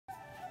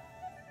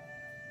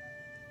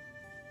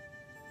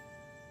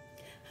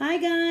Hi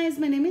guys,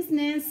 my name is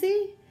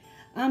Nancy.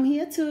 I'm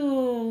here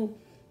to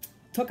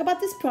talk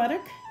about this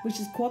product, which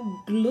is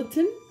called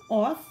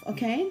Gluten-off,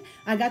 okay?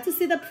 I got to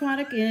see the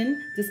product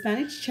in the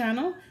Spanish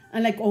channel,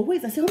 and like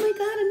always, I said, oh my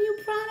God, a new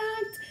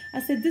product. I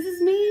said, this is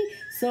me.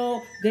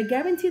 So they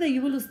guarantee that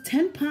you will lose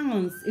 10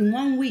 pounds in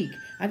 1 week.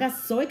 I got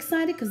so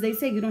excited because they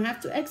say you don't have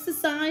to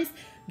exercise.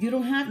 You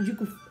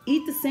could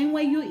eat the same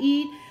way you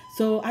eat.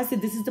 So I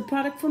said, this is the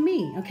product for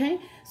me, okay?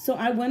 So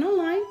I went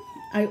online.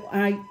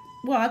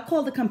 I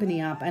called the company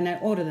up and I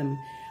ordered them.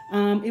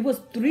 It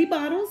was 3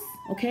 bottles,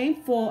 okay,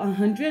 for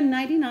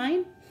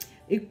 $199.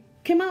 It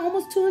came out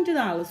almost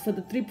 $200 for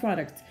the 3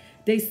 products.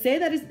 They say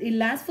that it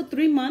lasts for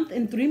 3 months.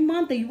 In 3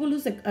 months, that you will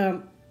lose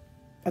a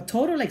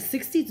total like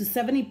 60 to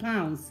 70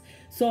 pounds.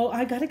 So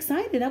I got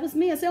excited. That was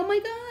me. I said, oh my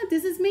God,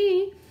 this is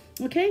me.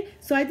 Okay,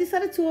 so I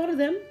decided to order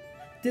them.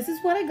 This is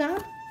what I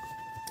got.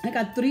 I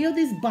got 3 of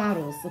these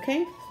bottles,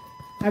 okay?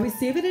 I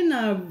received it in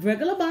a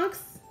regular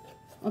box,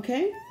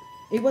 okay?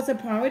 It was a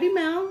priority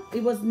mail.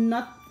 It was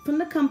not from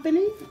the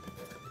company.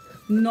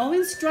 No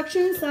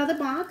instructions inside the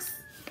box.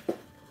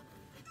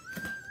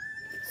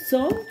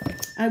 So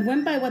I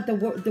went by what the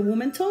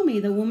woman told me.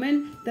 The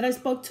woman that I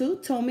spoke to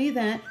told me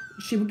that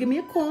she would give me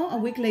a call a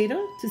week later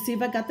to see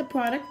if I got the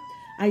product.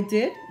 I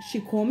did. She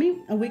called me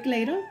a week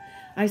later.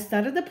 I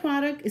started the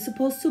product. It's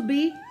supposed to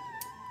be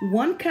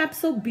 1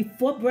 capsule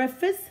before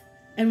breakfast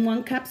and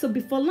 1 capsule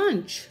before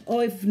lunch.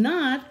 Or if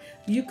not,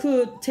 you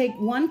could take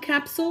 1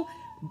 capsule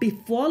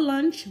before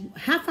lunch,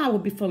 half hour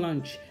before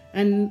lunch,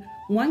 and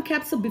 1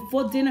 capsule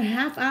before dinner,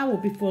 half hour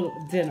before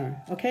dinner,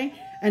 okay?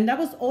 And that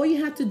was all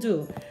you had to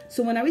do.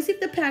 So when I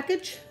received the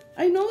package,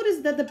 I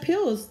noticed that the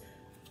pills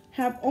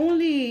have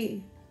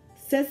only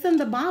says on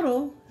the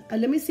bottle,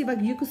 let me see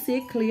if you could see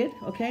it cleared,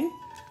 okay?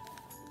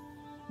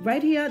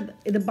 Right here,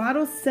 the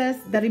bottle says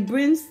that it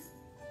brings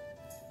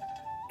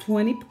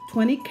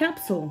 20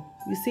 capsule.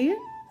 You see it?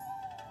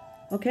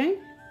 Okay,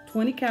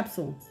 20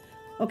 capsule.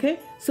 Okay,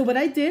 so what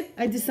I did,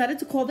 I decided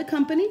to call the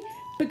company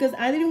because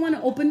I didn't want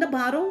to open the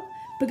bottle,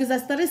 because I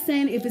started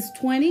saying if it's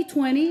 20,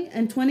 20,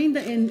 and 20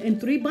 in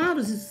 3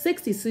 bottles is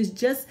 60. So it's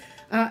just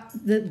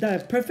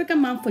the perfect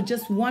amount for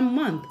just 1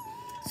 month.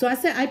 So I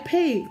said, I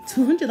paid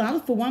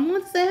 $200 for 1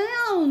 month? I said,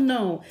 hell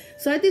no.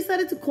 So I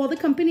decided to call the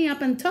company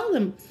up and tell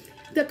them.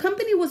 The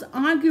company was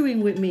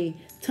arguing with me,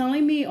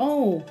 telling me,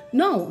 oh,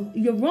 no,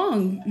 you're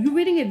wrong. You're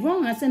reading it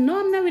wrong. I said, no,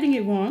 I'm not reading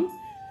it wrong.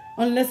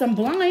 Unless I'm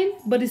blind,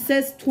 but it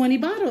says 20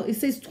 bottles. It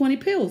says 20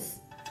 pills.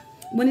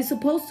 When it's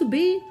supposed to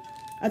be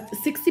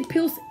 60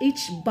 pills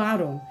each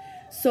bottle.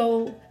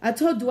 So I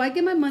told her, do I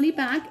get my money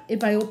back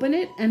if I open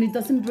it and it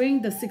doesn't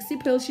bring the 60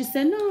 pills? She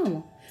said,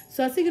 no.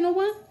 So I said, you know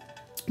what?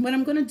 What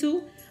I'm going to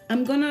do,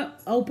 I'm going to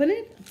open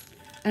it.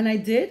 And I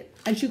did.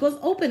 And she goes,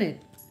 open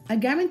it. I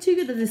guarantee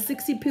you that there's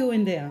 60 pills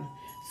in there.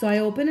 So I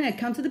opened it. I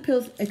counted the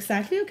pills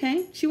exactly.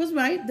 Okay. She was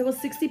right. There was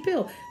 60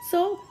 pills.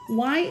 So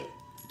why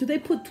do they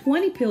put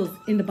 20 pills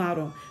in the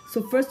bottle?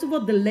 So first of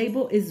all, the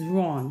label is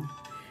wrong.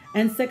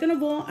 And second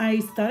of all, I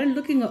started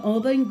looking at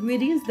all the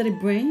ingredients that it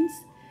brings.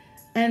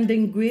 And the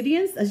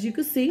ingredients, as you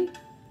can see,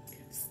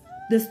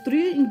 there's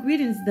 3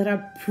 ingredients that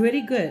are pretty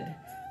good.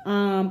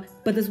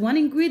 But there's 1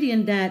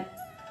 ingredient that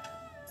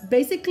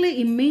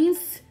basically it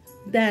means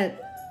that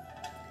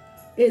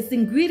it's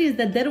ingredients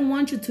that they don't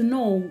want you to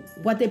know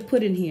what they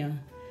put in here.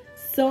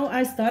 So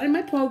I started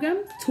my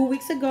program 2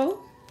 weeks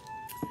ago.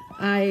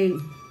 I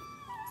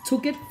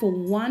took it for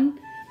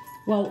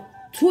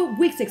 2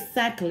 weeks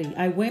exactly.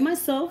 I weigh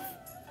myself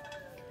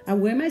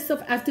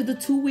after the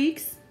 2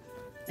 weeks,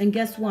 and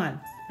guess what?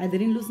 I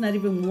didn't lose not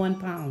even 1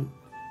 pound.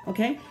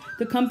 Okay?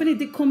 The company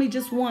did call me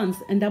just once,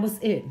 and that was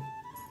it.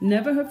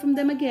 Never heard from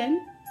them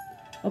again.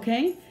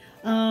 Okay?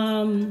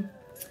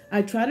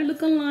 I tried to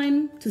look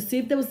online to see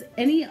if there was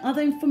any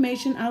other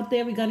information out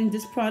there regarding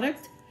this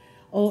product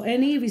or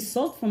any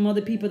result from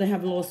other people that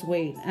have lost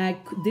weight. I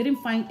didn't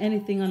find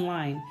anything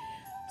online.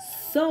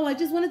 So I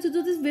just wanted to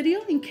do this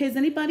video in case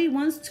anybody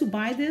wants to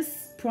buy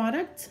this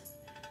product.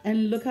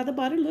 And look how the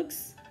bottle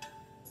looks.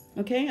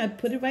 Okay, I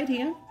put it right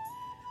here.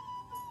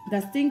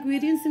 That's the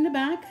ingredients in the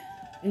back.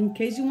 In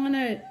case you want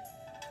to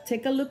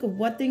take a look at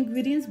what the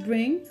ingredients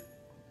bring.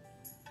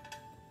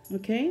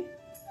 Okay.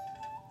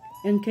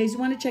 In case you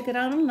want to check it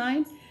out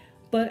online.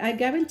 But I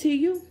guarantee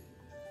you,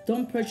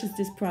 don't purchase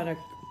this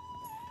product.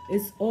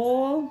 It's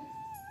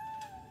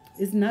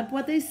not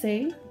what they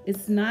say.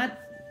 It's not.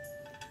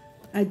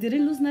 I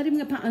didn't lose not even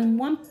a pound. And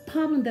one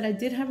problem that I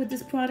did have with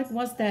this product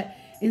was that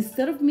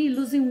instead of me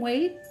losing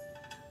weight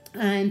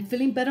and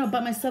feeling better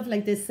about myself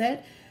like they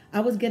said, I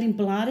was getting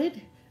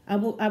bloated. I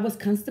was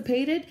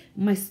constipated.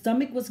 My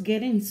stomach was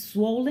getting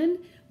swollen,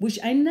 which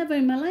I never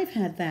in my life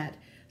had that.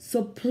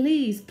 So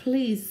please,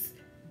 please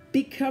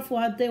be careful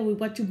out there with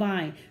what you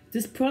buy.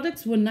 These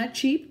products were not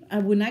cheap. I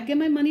will not get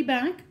my money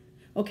back.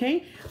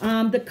 Okay?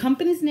 The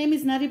company's name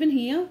is not even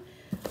here.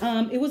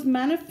 It was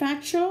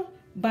manufactured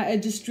by a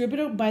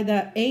distributor by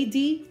the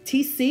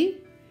ADTC.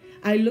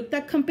 I looked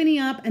that company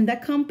up, and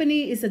that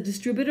company is a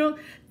distributor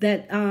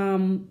that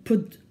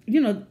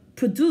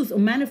produce or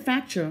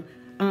manufacture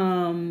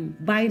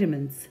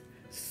vitamins.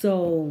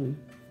 So,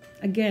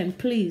 again,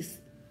 please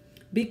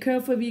be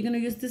careful if you're going to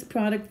use this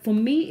product. For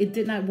me, it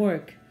did not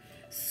work.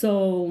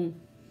 So,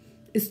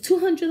 it's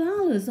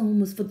 $200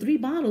 almost for 3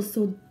 bottles.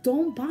 So,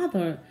 don't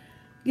bother,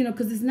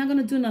 because it's not going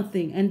to do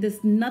nothing. And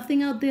there's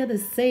nothing out there that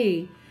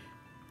say,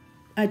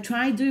 I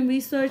tried doing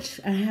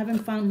research, I haven't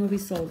found no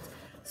results.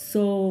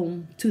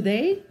 So,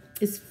 today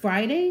is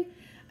Friday.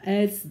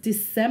 It's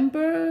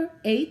December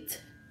 8th,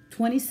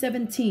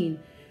 2017.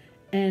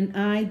 And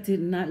I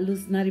did not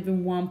lose not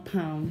even 1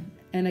 pound.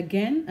 And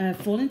again, I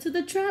fall into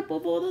the trap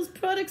of all those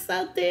products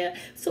out there.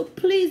 So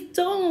please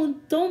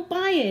don't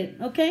buy it,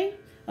 okay?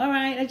 All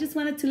right, I just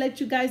wanted to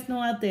let you guys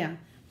know out there.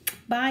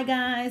 Bye,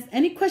 guys.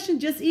 Any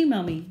questions, just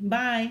email me.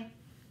 Bye.